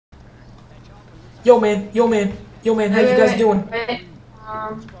Yo, man. Yo, man. Yo, man. How you guys doing? Wait.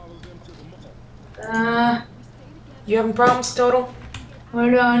 You having problems, Total?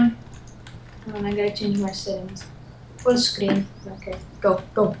 Hold on. Hold on, I gotta change my settings. Full screen. Okay. Go,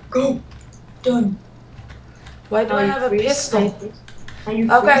 go, go. Done. Why do I have a pistol? Are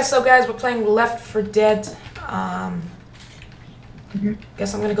you Okay, so guys, we're playing Left 4 Dead.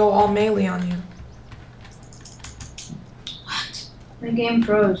 Guess I'm gonna go all melee on you. What? The game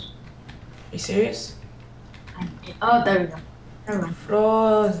froze. Are you serious? Oh, there we go. Never mind.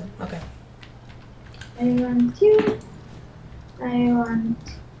 Froze. Okay. I want you. I want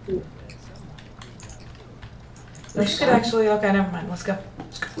you. We should actually. Okay, never mind. Let's go.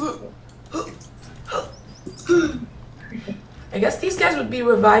 I guess these guys would be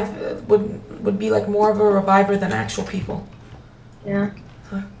would be like more of a reviver than actual people. Yeah.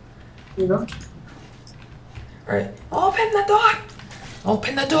 Huh? You go. Alright. Open the door!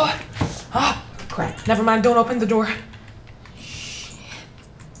 Open the door! Ah! Crap. Never mind. Don't open the door. Shit.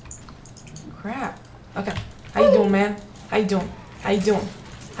 Crap. Okay. How you doing, man? How you doing? How you doing?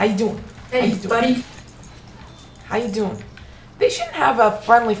 How you doing? Hey, How you doing? buddy. How you doing? They shouldn't have a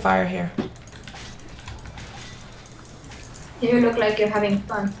friendly fire here. You look like you're having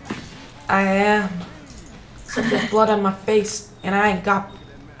fun. I am. There's blood on my face, and I ain't got.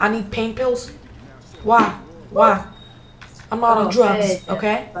 I need pain pills. Why? Why? I'm not on drugs,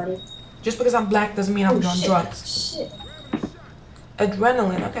 okay? Buddy. Just because I'm black doesn't mean I'm on drugs. Shit.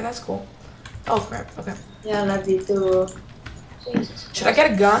 Adrenaline. Okay, that's cool. Oh crap. Okay. Yeah, I love you too. Jesus. Should I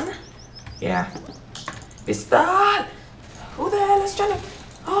get a gun? Yeah. Pistol! Who the hell is trying to?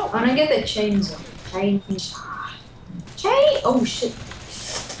 Oh. I wanna get the chainsaw. Oh shit.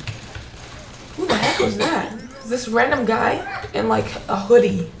 Who the heck was that? This random guy in like a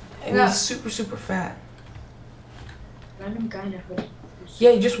hoodie, and he's super fat. Random guy in a hoodie.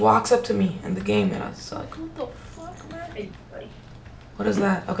 Yeah, he just walks up to me in the game, and I was like, what the fuck, man? Hey, buddy. What is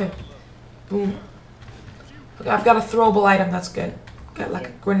that? Okay. Boom. Okay, I've got a throwable item. That's good. Got like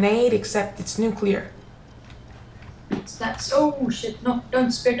a grenade, except it's nuclear. That's oh shit! No,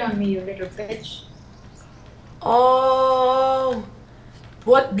 don't spit on me, you little bitch. Oh,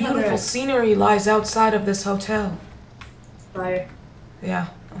 what beautiful scenery lies outside of this hotel. Fire. Yeah.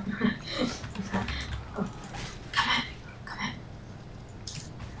 Oh. Come on, come on.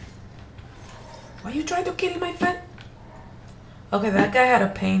 Why are you trying to kill my friend? Okay, that guy had a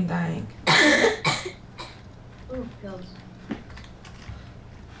pain dying. Oh, pills.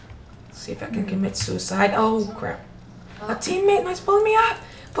 See if I can commit suicide. Oh crap. A teammate might pull me up!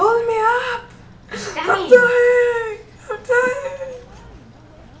 Pull me up! I'm dying! I'm dying!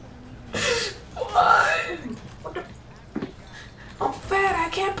 Why? I'm fat, I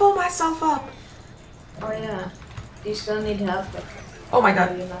can't pull myself up. Oh yeah. These girls need help. Oh my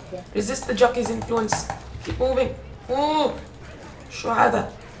god. Resist the jockey's influence. Keep moving. Ooh.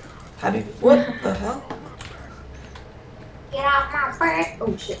 Shahada. Habib. What the hell? Get off my back!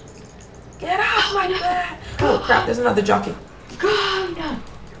 Oh shit. Get off my back! Oh crap, there's another jockey. Go no.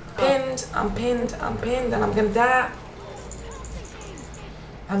 Pinned, I'm pinned, I'm pinned, and I'm gonna die.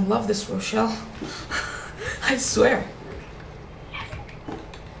 I love this Rochelle. I swear.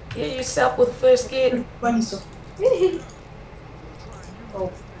 Heal yourself with first aid. Bunny so. Oh.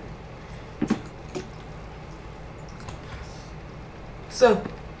 So,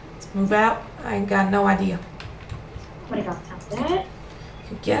 let's move out. I ain't got no idea. What about that?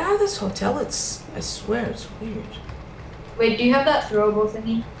 Get out of this hotel. I swear, it's weird. Wait, do you have that throwable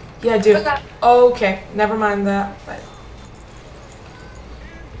thingy? Yeah, I do. Okay, never mind that. But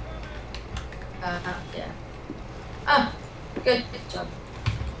Yeah. Ah, good job.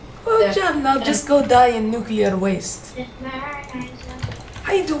 good job. Now just go die in nuclear waste.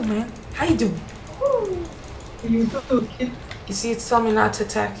 How you doing, man? How you doing? You see, it's telling me not to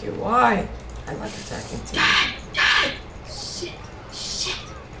attack you. Why? I like attacking too.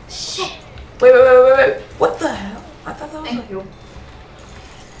 Shit. Wait. What the hell? I thought that was Thank you.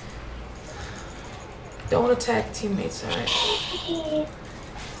 Don't attack teammates, alright?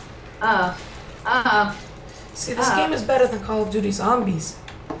 See, this game is better than Call of Duty Zombies.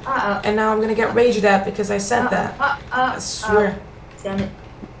 And now I'm gonna get raged at because I said that. I swear. Damn it.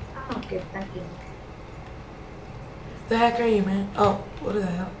 Okay, thank you. The heck are you, man? Oh, what the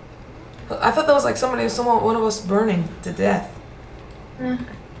hell? I thought that was like one of us burning to death.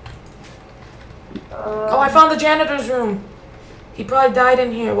 Oh, I found the janitor's room. He probably died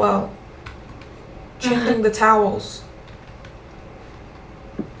in here while changing the towels.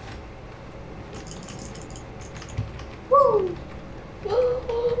 Woo!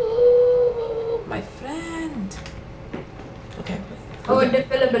 Woo! My friend. Okay. Oh, the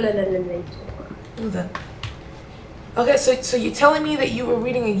fillable elevator. Ooh, then. Okay, so you're telling me that you were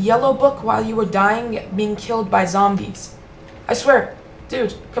reading a yellow book while you were dying, being killed by zombies? I swear,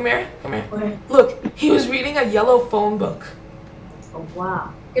 dude, come here, come here. What? Look, he was reading a yellow phone book. Oh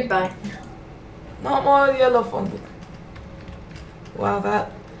wow. Goodbye. Not more yellow phone book. Wow,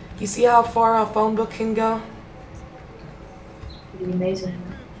 that. You see how far a phone book can go? Pretty amazing.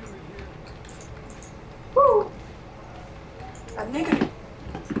 Woo! A nigga.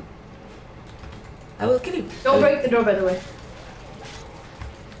 I will kill you. Don't break the door, by the way.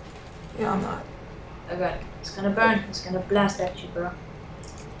 Yeah, I'm not. I got it. It's gonna burn. It's gonna blast at you, bro.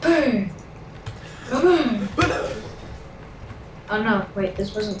 Burn! Burn! Oh no, wait,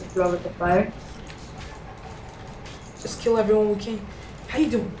 this wasn't the floor with the fire. Just kill everyone we can. How you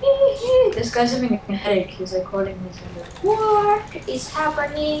doing? This guy's having a headache. He's like holding his hand. What is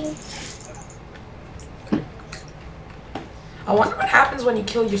happening? I wonder what happens when you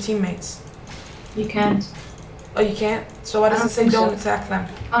kill your teammates. You can't. Oh, you can't? So why does it say don't attack them?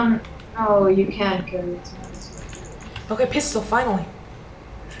 No, you can't kill your teammates. Okay, pistol, finally.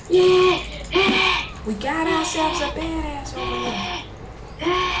 Yeah! We got ourselves a badass over here.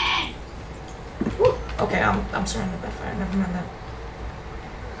 Okay, I'm surrounded by fire. Never mind that.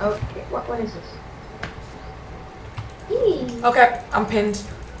 Okay, what is this? Okay, I'm pinned.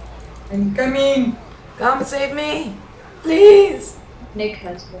 I'm coming! Come and save me, please. Nick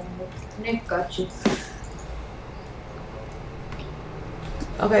has one. Nick got you.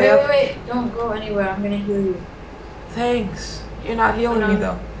 Okay. Wait, don't go anywhere. I'm gonna heal you. Thanks. You're not healing me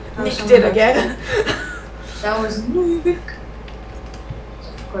though. No, Nick someone did else. again. That was Nick.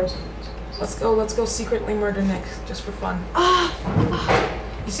 Of course. Let's go secretly murder Nick just for fun.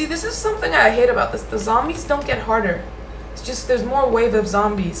 You see, this is something I hate about this. The zombies don't get harder. It's just there's more wave of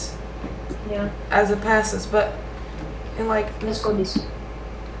zombies. Yeah. As it passes, but in like Let's go this way.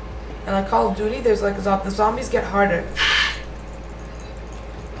 in like Call of Duty, there's like the zombies get harder.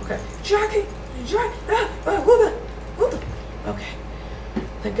 Okay, Jackie. Okay.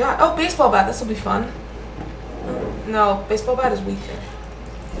 Thank God. Oh, baseball bat. This will be fun. No, baseball bat is weaker.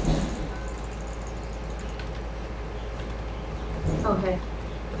 Oh, hey.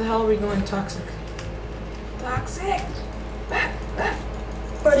 Where the hell are we going? Toxic. Toxic.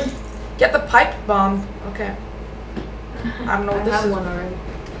 Buddy. Get the pipe bomb. Okay. I don't know what I this have is. one already.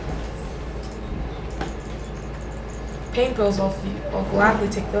 Pain pills. I'll gladly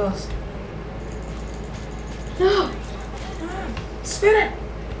take those. No. Spinner.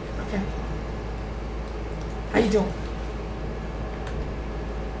 Okay. How you doing?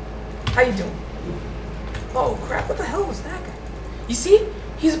 How you doing? Oh crap! What the hell was that guy? You see?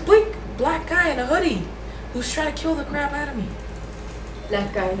 He's a black guy in a hoodie who's trying to kill the crap out of me.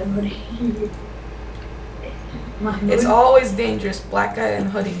 Black guy in a hoodie. It's always dangerous. Black guy in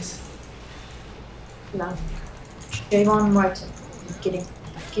hoodies. No. Javon Martin. Kidding.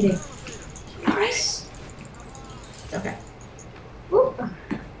 Nice. Okay. Whoop.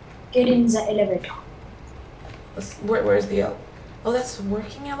 Get in the elevator. Where's the Oh, that's a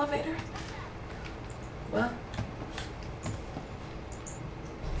working elevator? Well.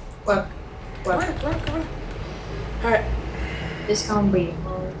 Work. Alright. This gonna be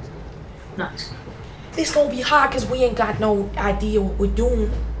nuts. This gonna be hard because we ain't got no idea what we're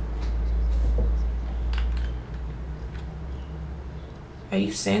doing. Are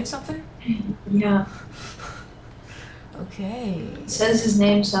you saying something? Yeah. Okay. It says his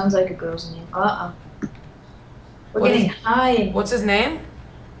name sounds like a girl's name. We're What getting is- high. What's his name?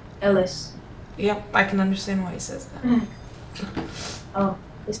 Ellis. Yep, I can understand why he says that. Oh,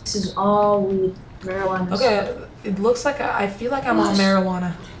 this is all weed. Marijuana. Okay, it looks like I feel like I'm on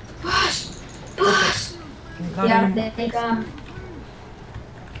marijuana. Not Yeah, even- they think I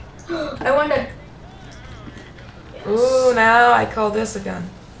wonder. Yes. Ooh, now I call this a gun.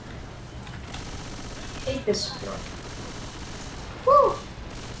 Take this floor. Woo!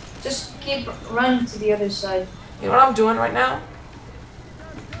 Just keep running to the other side. You know what I'm doing right now?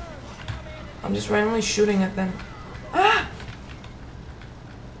 I'm just randomly shooting at them. Ah!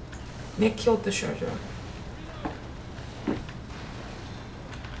 Nick killed the charger. Okay,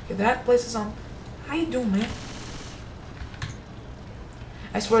 that place is on. How you doing, man?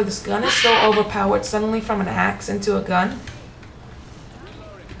 I swear this gun is so overpowered suddenly from an axe into a gun.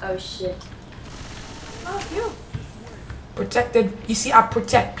 Oh shit. Oh, you. Protected. You see, I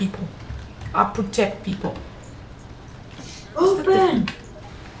protect people. I protect people. Open!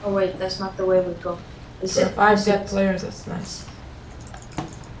 Oh wait, that's not the way we go. Is For it? 5 Is dead it? players, that's nice.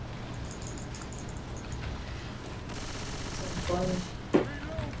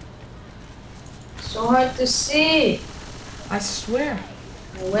 So hard to see. I swear.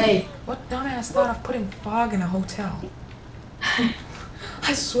 No way. What dumbass thought of putting fog in a hotel?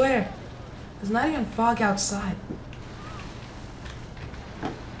 I swear. There's not even fog outside.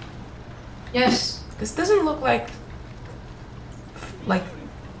 Yes. This doesn't look like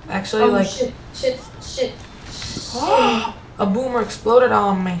actually Oh like shit. a boomer exploded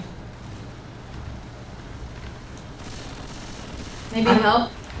on me. Maybe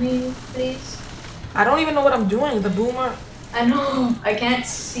help me, please. I don't even know what I'm doing. The boomer. I know. I can't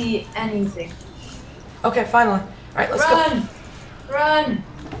see anything. Okay, finally. Alright, let's go. Run!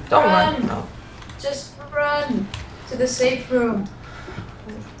 Don't run. run. No. Just run to the safe room.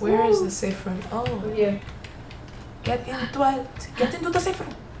 Where is the safe room? Oh. Over here. Get into it. Get into the safe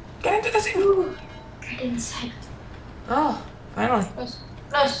room. Get into the safe room. Ooh, get inside. Oh, finally.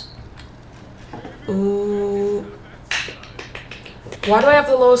 Plus. Ooh. Why do I have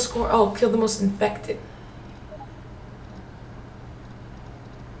the lowest score? Oh, kill the most infected.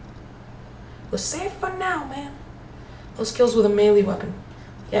 We're safe for now, man. Those kills with a melee weapon.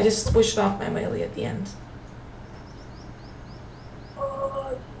 Yeah, I just switched off my melee at the end.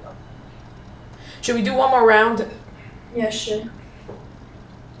 Should we do one more round? Yeah, sure.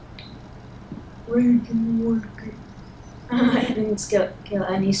 I didn't kill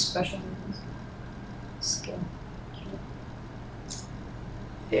any special ones. Skill.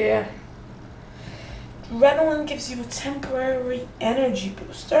 Yeah. Adrenaline gives you a temporary energy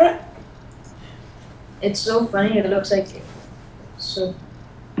booster. It's so funny, it looks like so.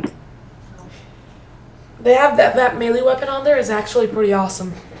 They have that melee weapon on there is actually pretty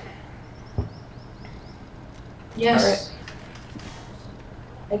awesome. Yes. Alright.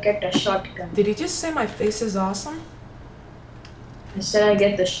 I get the shotgun. Did he just say my face is awesome? I said I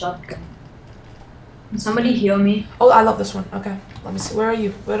get the shotgun. Can somebody heal me? Oh, I love this one. Okay, let me see. Where are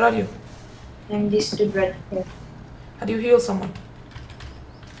you? Where are you? I'm this dude right here. How do you heal someone?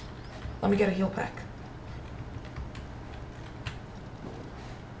 Let me get a heal pack.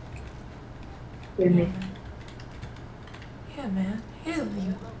 Heal me. Yeah, man. Heal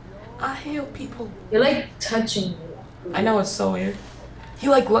you. I heal people. You're like touching me. I know, it's so weird.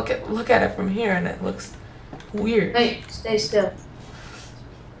 You like look at it from here and it looks weird. Hey, stay still.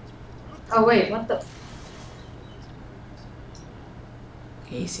 Oh wait, what the?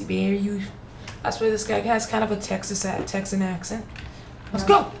 Easy bear, you. That's why this guy has kind of a Texan accent. Let's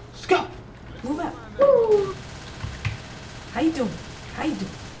go. Let's go. Move out. Woo. How you doing? How you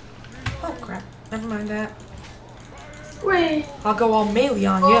doing? Oh crap. Never mind that. Wait. I'll go all melee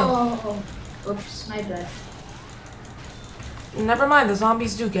on you. Oh. Oops, my bad. Never mind, the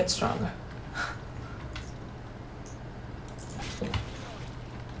zombies do get stronger.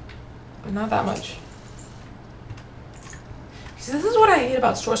 But not that much. See, this is what I hate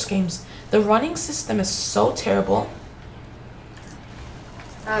about Source games. The running system is so terrible.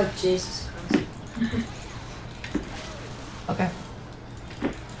 Oh, Jesus Christ. Okay.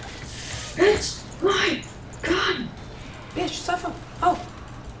 It's my gun. Bitch, suffer. Oh.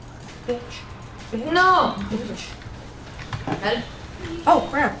 Bitch. Bitch. No. Bitch. Help. Oh,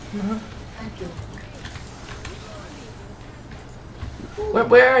 crap. Thank you.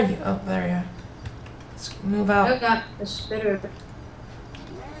 Where are you? Oh, there you are. Let's move out. I got the spitter.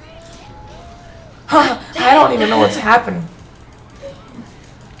 I don't even know what's happening.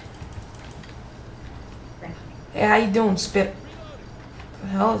 Hey, how you doing, Spit? The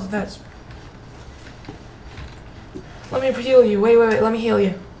hell is that? Let me heal you. Wait. Let me heal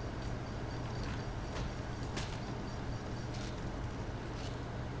you.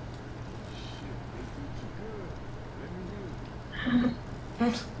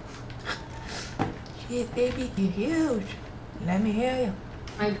 Shit, baby, you're huge. Let me heal you.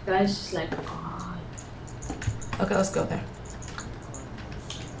 My guy's just like, oh. Okay, let's go there.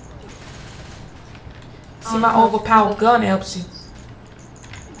 See, my overpowered gun helps you.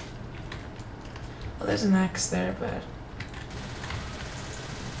 Well, there's an axe there, but...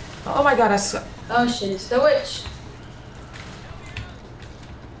 Oh my god, I suck. Oh shit, it's the witch.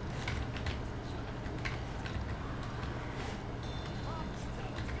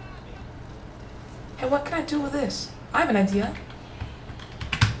 Hey, what can I do with this? I have an idea.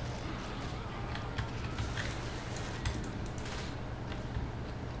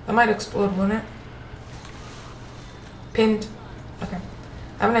 That might explode, won't it? Pinned. Okay.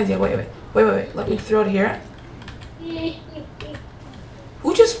 I have an idea. Wait. Let me throw it here.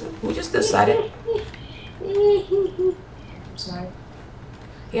 Who just decided? I'm sorry.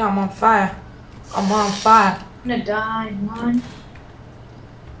 Yeah, I'm on fire. I'm on fire. I'm gonna die, man.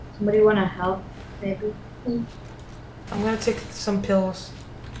 Somebody wanna help? Maybe. I'm gonna take some pills.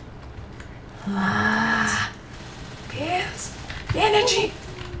 Pills. Energy.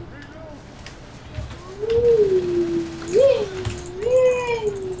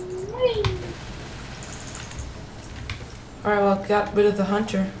 got rid of the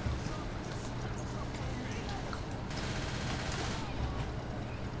hunter.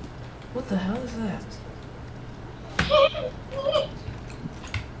 What the hell is that?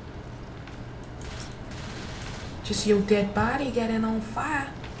 Just your dead body getting on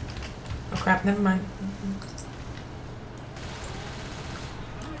fire. Oh crap, never mind.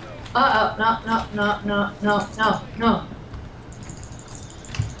 Uh-oh, no.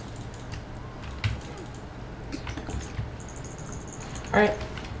 Alright.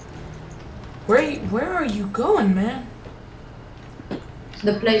 Where are you going, man?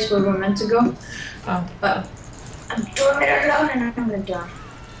 The place where we're meant to go. Oh. But I'm doing it alone and I'm gonna die.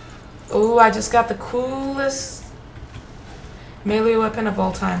 Oh, I just got the coolest melee weapon of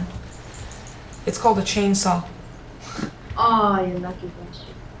all time. It's called a chainsaw. Oh, you lucky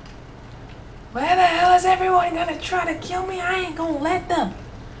bastard. Where the hell is everyone gonna try to kill me? I ain't gonna let them.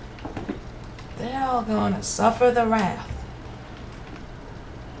 They're all gonna suffer the wrath.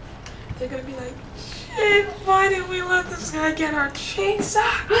 They're gonna be like, shit, why did we let this guy get our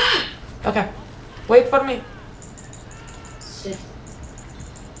chainsaw? Okay, wait for me. Shit.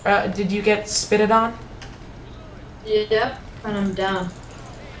 Did you get spitted on? Yep, and I'm down.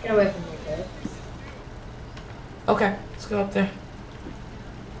 Get away from me, Gabe. Okay, let's go up there.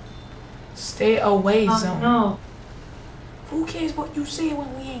 Stay away, zone. No. Who cares what you say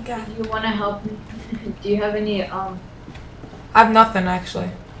when we ain't got it? You wanna help me? Do you have any, I have nothing,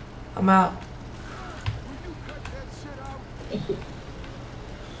 actually. I'm out.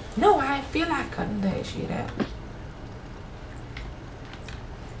 No, I feel like cutting that shit out.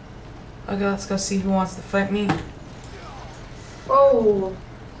 Okay, let's go see who wants to fight me. Whoa.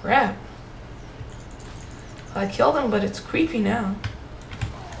 Crap. I killed him, but it's creepy now.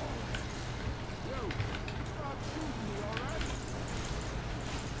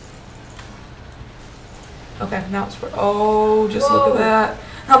 Okay, now it's for. Oh, just Whoa. look at that.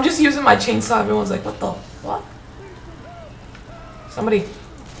 I'm just using my chainsaw. Everyone's like, what the fuck? Somebody.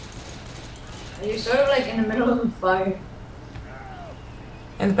 You're sort of like in the middle of a fire.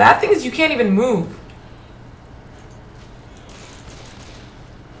 And the bad thing is you can't even move.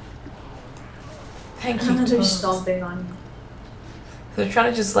 Thank you. They're stomping on you. They're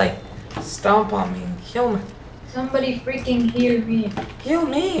trying to just like stomp on me and kill me. Somebody freaking hear me. Kill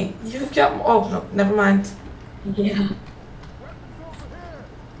me. You got. Oh no, never mind. Yeah.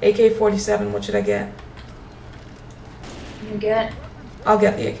 AK-47. What should I get? You get? I'll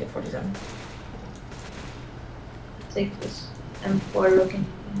get the AK-47. Take this M4 looking.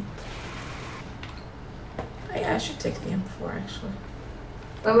 Oh, yeah, I should take the M4 actually.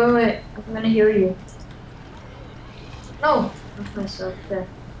 Wait. I'm gonna heal you. No! Not myself there.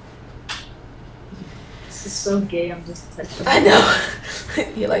 This is so gay, I'm just touching. I know.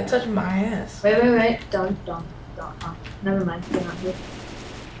 You like touching my ass. Wait. Don't. Never mind, you're not here.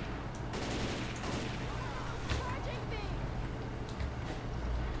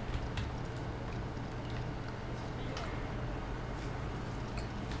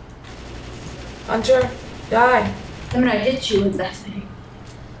 Hunter, die. I mean, I hit you with that thing.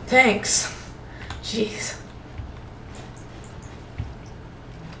 Thanks. Jeez.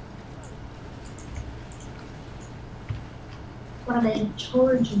 What are they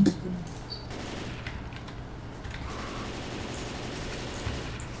charging things?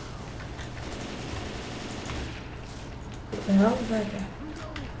 What the hell is that guy?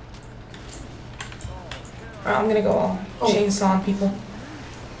 Alright, I'm gonna go all chainsawing people.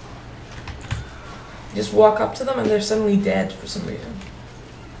 Just walk up to them and they're suddenly dead for some reason.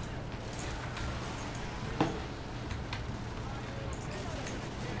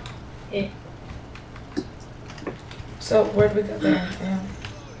 Yeah. So, where'd we go there? Yeah.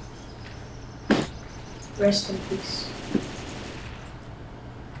 Rest in peace.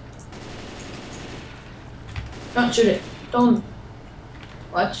 Don't shoot it. Don't.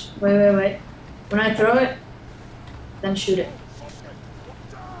 Watch. Wait. When I throw it, then shoot it.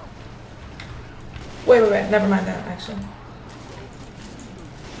 Wait. Never mind that, actually.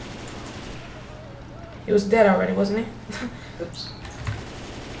 He was dead already, wasn't he? Oops.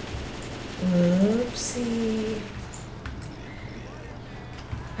 Oopsie.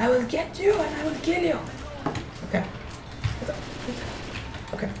 I will get you and I will kill you. Okay.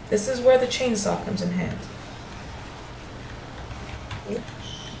 Okay, this is where the chainsaw comes in hand. You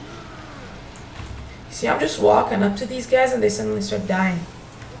see, I'm just walking up to these guys and they suddenly start dying.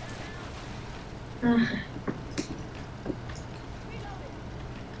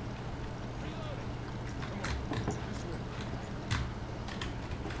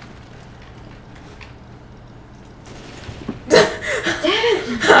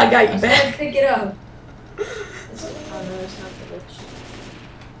 I got you back. Pick it up. Oh no, it's not the witch.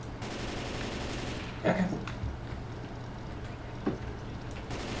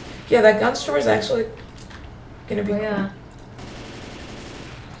 Yeah, that gun store is actually gonna be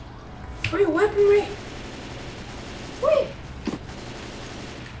free weaponry. Wait.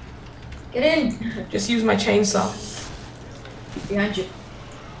 Get in. Just use my chainsaw. Behind you.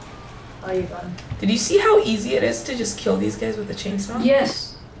 Oh, you got him. Did you see how easy it is to just kill these guys with a chainsaw?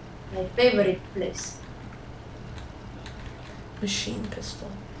 Yes. My favorite place. Machine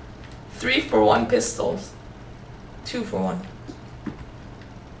pistol. 3 for 1 pistols. 2 for 1.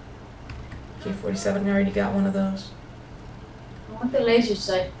 K-47, I already got one of those. I want the laser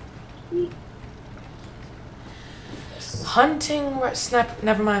sight. Hunting sniper.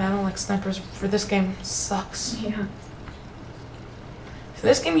 Never mind, I don't like snipers. For this game, sucks. Yeah. For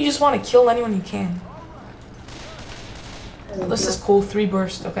this game, you just want to kill anyone you can. This is cool. 3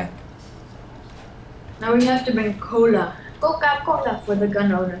 burst. Okay. Now we have to bring cola. Coca-Cola for the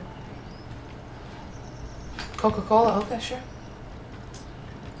gun owner. Coca-Cola. Okay, sure.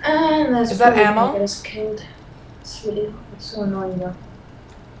 And that's is that ammo? Get us killed. It's so annoying though.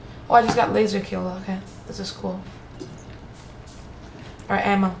 Oh, I just got laser kill. Okay, this is cool. All right,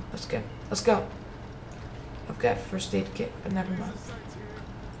 ammo. That's good. Let's go. I've got first aid kit, but never mind.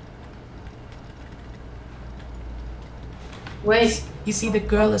 Wait. You see, the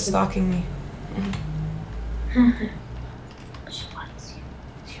girl is stalking me. She wants you.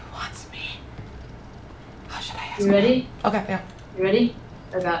 She wants me. How should I ask You ready? her? Okay, yeah. You ready?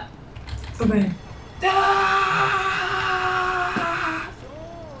 I got. Okay. Ah!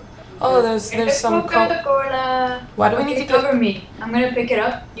 Oh, there's some Coca-Cola. Why do we need to cover me? I'm gonna pick it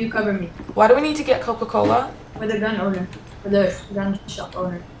up. You cover me. Why do we need to get Coca-Cola? For the gun owner. For the gun shop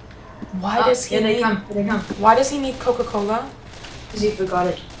owner. Why does he here need? They come. Here they come. Why does he need Coca-Cola? Because he forgot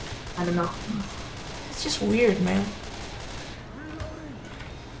it. I don't know. It's just weird, man.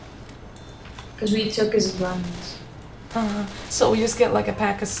 Because we took his guns. So we just get like a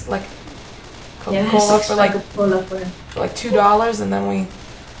pack of like Yeah, Coca-Cola for like Coca-Cola for him. for like $2, and then we.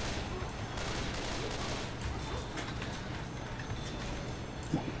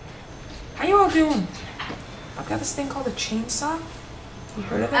 How you all doing? I've got this thing called a chainsaw. You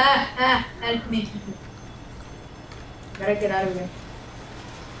heard of it? Help me. Gotta get out of here.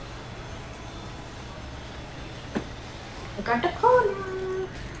 I got the cola.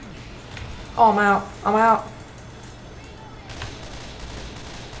 Oh, I'm out. I'm out.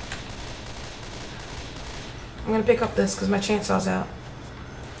 I'm gonna pick up this because my chainsaw's out.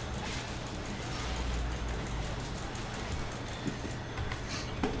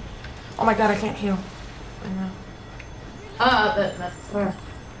 Oh my god, I can't heal. I know. That's her.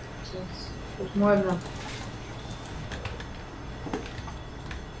 There's more of them.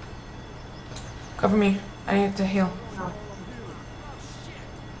 Cover me. I need to heal. No.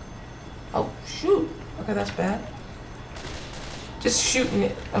 Oh, shoot. Okay, that's bad. Just shooting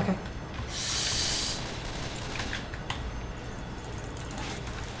it. Okay.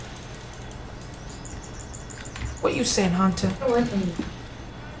 What you saying, Hunter? Get away from me.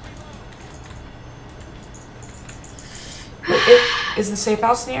 Is the safe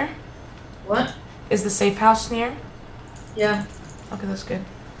house near? What? Is the safe house near? Yeah. Okay, that's good.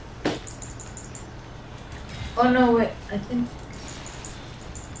 Oh no, wait. I think.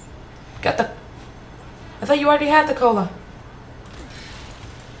 Got the... I thought you already had the cola.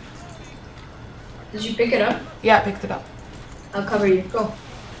 Did you pick it up? Yeah, I picked it up. I'll cover you. Go.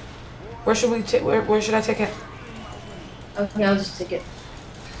 Where should we take... Where should I take it? Okay, I'll just take it.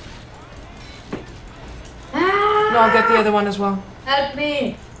 No, I'll get the other one as well. Help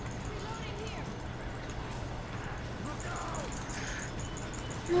me!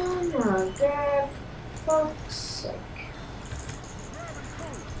 Oh my god, fuck's sake.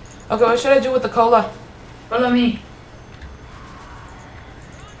 Okay, what should I do with the cola? Follow me.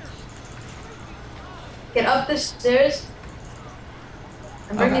 Get up the stairs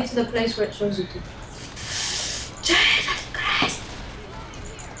and bring me to the place where it shows you to. Jesus Christ!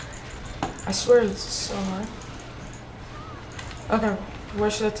 I swear this is so hard. Okay,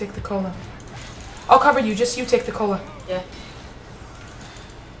 where should I take the cola? I'll cover you, just you take the cola. Yeah.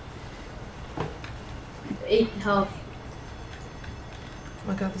 8 health. Oh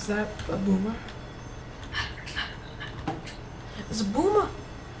my god, is that a boomer? It's a boomer!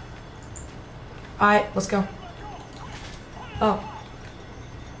 Alright, let's go. Oh.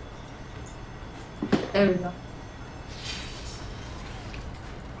 There we go.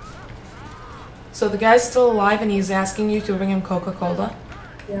 So the guy's still alive and he's asking you to bring him Coca-Cola?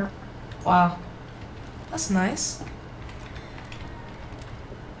 Yeah. Wow. That's nice.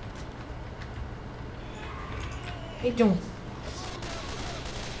 How you doing?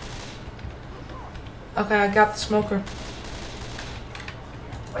 Okay, I got the smoker.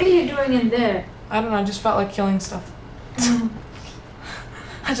 What are you doing in there? I don't know, I just felt like killing stuff.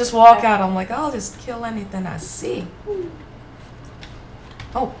 I just walk out, I'm like, I'll just kill anything I see.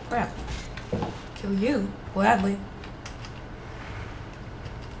 Oh, crap. Kill you, gladly.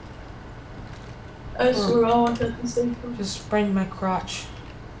 I swear I want that to say. Just sprained my crotch.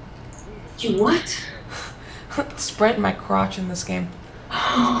 You what? Sprained my crotch in this game.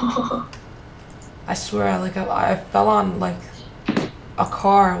 I swear, I fell on like a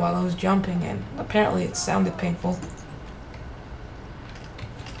car while I was jumping, and apparently it sounded painful.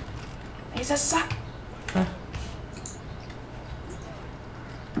 He's a suck. Huh.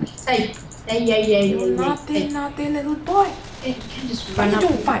 Hey, You're naughty, naughty little boy. Hey, you can't just Why run you up.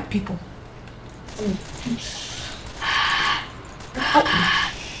 don't fight people? Oh, shit,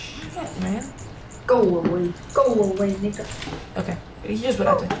 man. Go away, nigga. Okay, here's what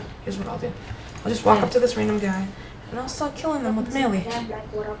I'll do. Here's what I'll do. I'll just walk up to this random guy, and I'll start killing them with melee.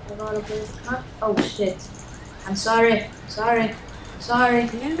 Oh shit. I'm sorry. Sorry. I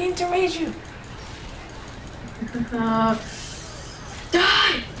didn't mean to raise you.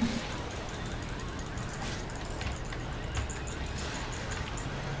 Die!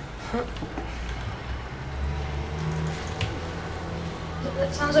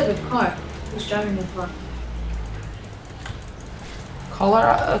 That sounds like a car. Who's driving the car?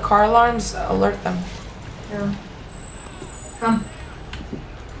 Car alarms alert them. Yeah. Come.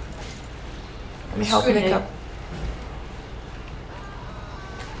 Let me help Nick up.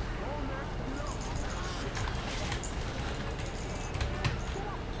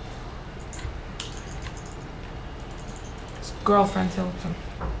 His girlfriend killed him.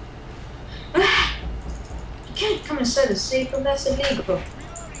 You can't come inside the safe room, that's illegal.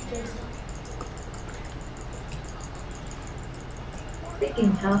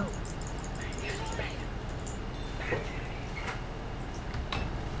 Freaking hell.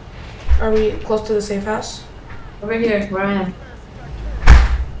 Are we close to the safe house? Over here, where I am.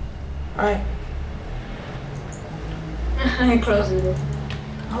 Alright. I closed it.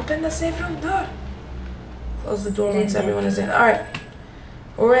 Open the safe room door. Close the door once everyone is in. Alright.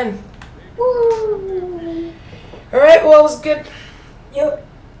 We're in. Woo! Alright, well, it was good. Yep.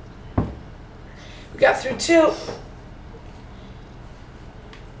 We got through 2.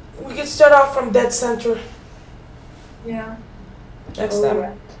 We could start off from dead center. Yeah. Next time.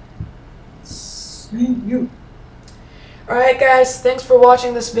 Alright. See you. Alright guys, thanks for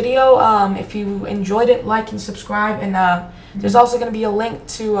watching this video. If you enjoyed it, like and subscribe. And there's also going to be a link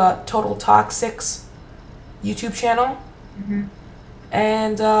to TotalToxic's YouTube channel.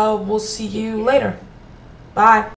 And we'll see you later. Bye.